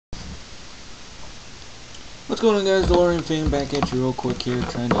What's going on, guys? DeLorean fan back at you real quick here,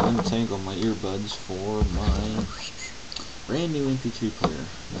 trying to untangle my earbuds for my brand new MP3 player.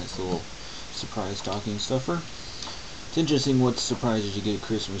 Nice little surprise stocking stuffer. It's interesting what surprises you get at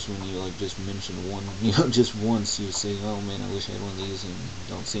Christmas when you just mention one, just once you say, oh man, I wish I had one of these, and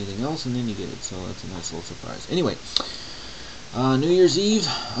don't say anything else, and then you get it. So that's a nice little surprise. Anyway, New Year's Eve,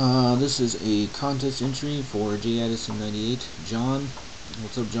 this is a contest entry for jaddison98. John,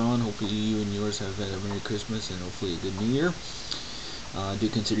 what's up, John? Hopefully you and yours have had a Merry Christmas and hopefully a good New Year. I do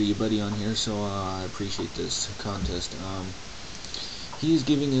consider you buddy on here, so I appreciate this contest. He's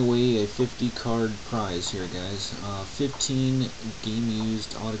giving away a 50 card prize here, guys. 15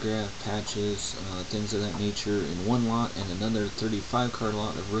 game-used autograph patches, things of that nature in one lot, and another 35 card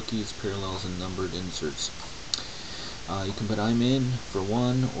lot of rookies, parallels, and numbered inserts. You can put I'm in for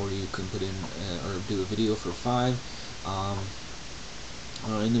 1, or you can put in or do a video for 5.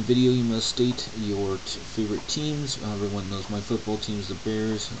 In the video, you must state your favorite teams. Everyone knows my football team is the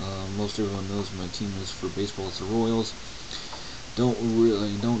Bears. Most everyone knows my team is for baseball, it's the Royals. Don't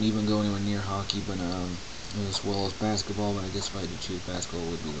even go anywhere near hockey, but as well as basketball. But I guess if I had to choose basketball,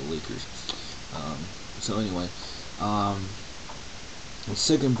 it would be the Lakers. So anyway, the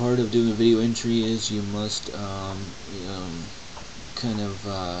second part of doing a video entry is you must kind of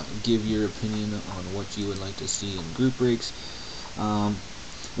give your opinion on what you would like to see in group breaks.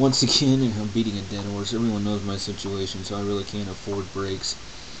 Once again, I'm beating a dead horse. Everyone knows my situation, so I really can't afford breaks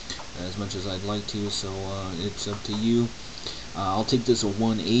as much as I'd like to, so it's up to you. I'll take this a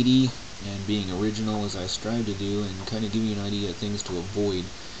 180 and being original as I strive to do, and kind of give you an idea of things to avoid.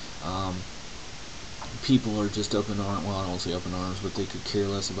 People are just up in arms, well, I don't say up in arms, but they could care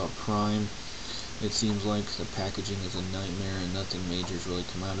less about Prime. It seems like the packaging is a nightmare and nothing major's really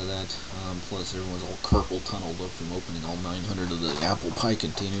come out of that. Plus everyone's all carpal tunneled up from opening all 900 of the apple pie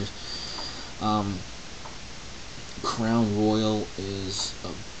containers. Crown Royal is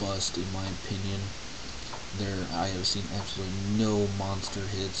a bust in my opinion. I have seen absolutely no monster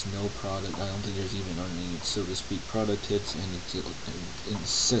hits, no product. I don't think there's even any, so to speak, product hits, and it's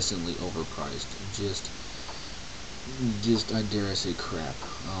incessantly overpriced. Just I dare I say crap.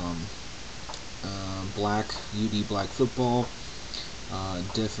 Black UD Black Football,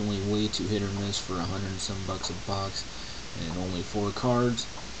 definitely way too hit or miss for $100 and some bucks a box, and only 4 cards.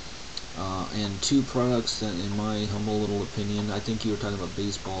 And 2 products that, in my humble little opinion, I think you were talking about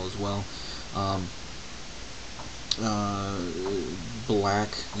baseball as well. Black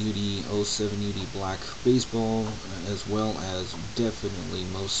UD 07 UD Black Baseball, as well as definitely,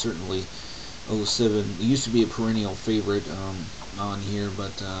 most certainly, 07. It used to be a perennial favorite on here,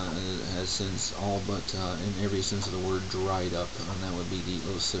 but has since all but in every sense of the word dried up, and that would be the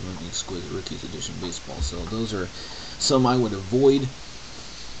 07 Exquisite Rookies Edition Baseball. So those are some I would avoid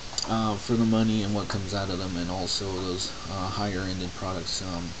for the money and what comes out of them, and also those higher ended products,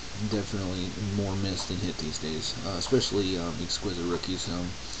 definitely more miss than hit these days, especially Exquisite Rookies.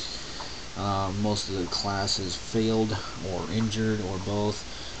 Most of the classes failed or injured or both,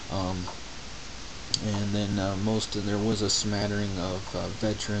 and then there was a smattering of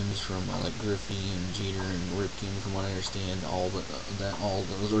veterans from like Griffey and Jeter and Ripken, from what I understand. All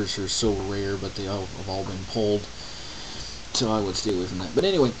those are so rare, but they have all been pulled, so I would stay away from that. But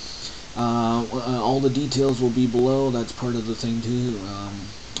anyway, all the details will be below. That's part of the thing too.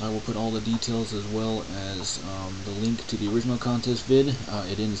 I will put all the details as well as the link to the original contest vid.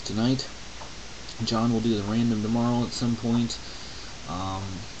 It ends tonight. John will do the random tomorrow at some point.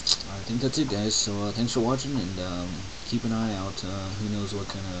 I think that's it, guys. So thanks for watching, and keep an eye out. Who knows what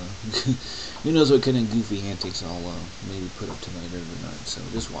kind of goofy antics I'll maybe put up tonight or tonight. So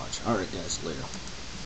just watch. All right, guys. Later.